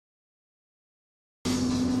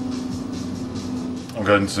I'm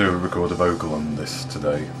going to record a vocal on this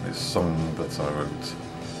today. It's a song that I wrote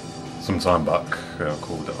some time back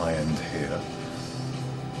called I End Here.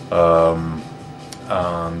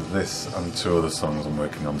 And this and two other songs I'm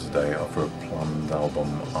working on today are for a planned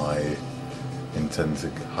album I intend to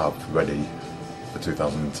have ready for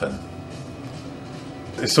 2010.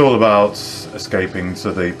 It's all about escaping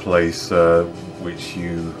to the place which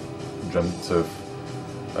you dreamt of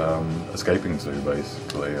escaping to,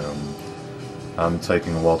 basically, and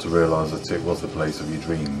taking a while to realise that it was the place of your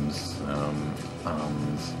dreams, and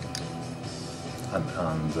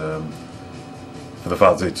for the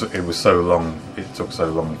fact that it was so long, it took so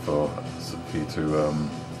long for you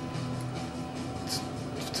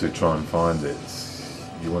to try and find it.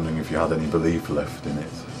 You're wondering if you had any belief left in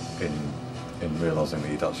it, in realising that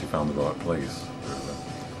you'd actually found the right place, really.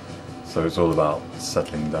 So it's all about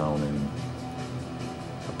settling down in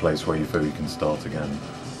a place where you feel you can start again.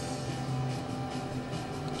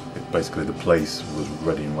 Basically the place was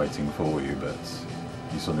ready and waiting for you, but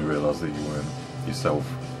you suddenly realised that you weren't yourself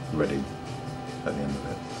ready at the end of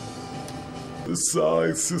it.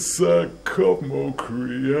 Besides, the sarcopmo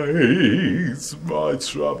creates my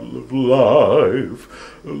trouble of life.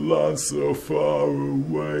 A land so far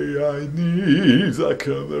away I need, I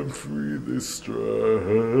can then free this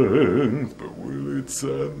strength. But will it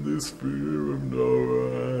end this fear of no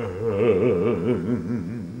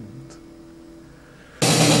end?